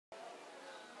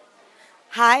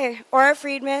Hi,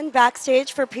 Friedman,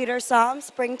 backstage for Peter Som,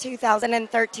 spring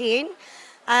 2013.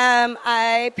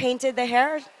 I painted the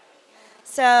hair,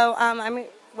 so I'm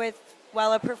with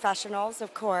Wella professionals,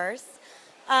 of course.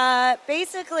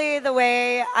 Basically, the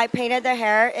way I painted the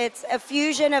hair, it's a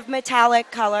fusion of metallic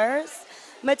colors,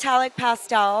 metallic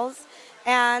pastels.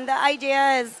 And the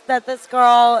idea is that this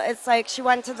girl, it's like she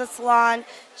went to the salon.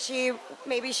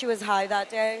 Maybe she was high that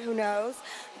day, who knows?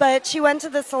 But she went to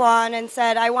the salon and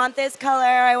said, I want this color,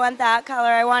 I want that color,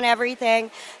 I want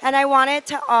everything. And I want it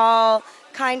to all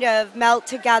kind of melt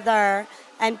together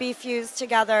and be fused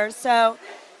together. So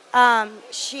then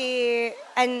she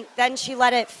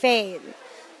let it fade.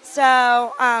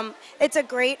 So it's a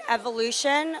great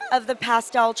evolution of the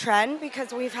pastel trend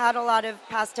because we've had a lot of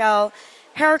pastel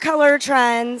hair color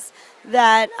trends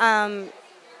that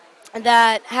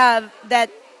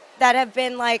have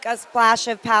been like a splash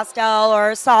of pastel or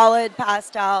a solid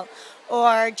pastel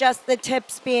or just the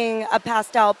tips being a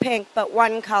pastel pink but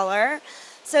one color.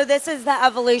 So this is the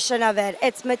evolution of it.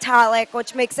 It's metallic,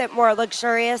 which makes it more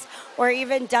luxurious or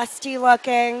even dusty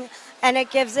looking, and it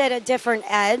gives it a different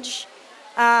edge.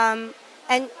 And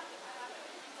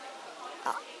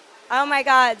oh my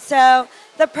God, so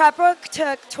the prep work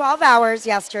took 12 hours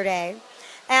yesterday,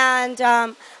 and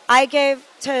I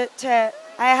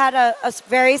had a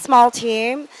very small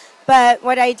team, but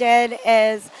what I did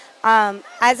is,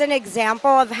 as an example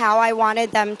of how I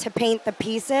wanted them to paint the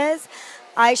pieces,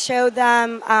 I showed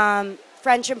them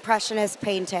French Impressionist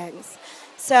paintings.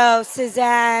 So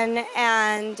Cézanne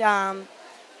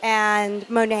and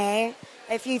Monet.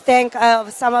 If you think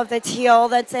of some of the teal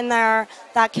that's in there,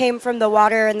 that came from the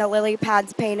water in the lily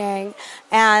pads painting.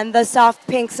 And the soft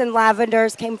pinks and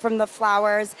lavenders came from the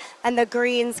flowers. And the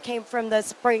greens came from the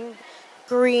spring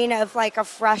green of like a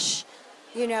fresh,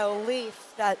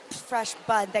 leaf, that fresh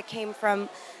bud that came from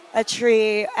a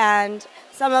tree. And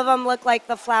some of them look like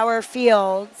the flower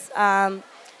fields of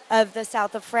the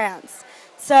south of France.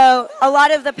 So a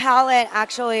lot of the palette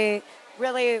actually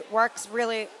they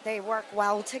work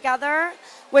well together,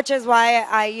 which is why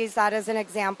I use that as an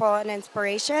example and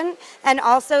inspiration. And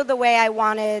also the way I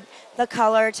wanted the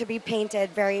color to be painted,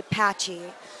 very patchy.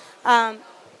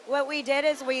 What we did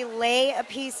is we lay a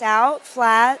piece out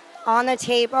flat on the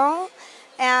table,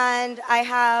 and I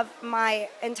have my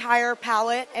entire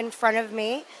palette in front of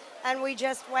me, and we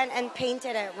just went and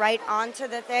painted it right onto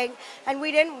the thing. And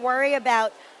we didn't worry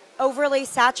about overly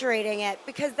saturating it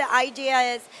because the idea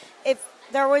is if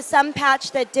there was some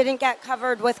patch that didn't get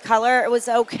covered with color, it was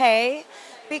okay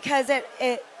because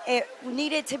it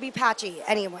needed to be patchy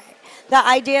anyway. The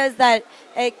idea is that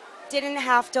it didn't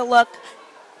have to look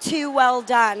too well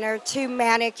done or too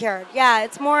manicured. Yeah,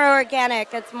 it's more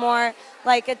organic. It's more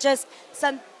like it just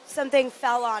something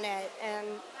fell on it. And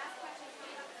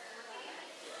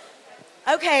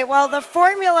okay, well, the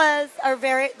formulas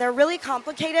they're really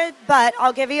complicated, but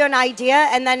I'll give you an idea,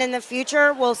 and then in the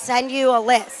future, we'll send you a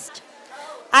list.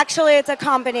 Actually, it's a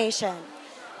combination.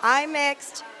 I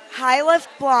mixed high lift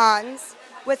blondes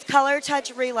with color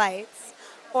touch relights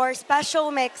or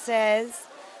special mixes.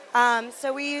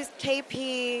 So we used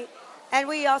KP, and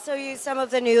we also used some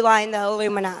of the new line, the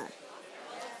Illumina.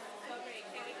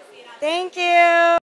 Thank you.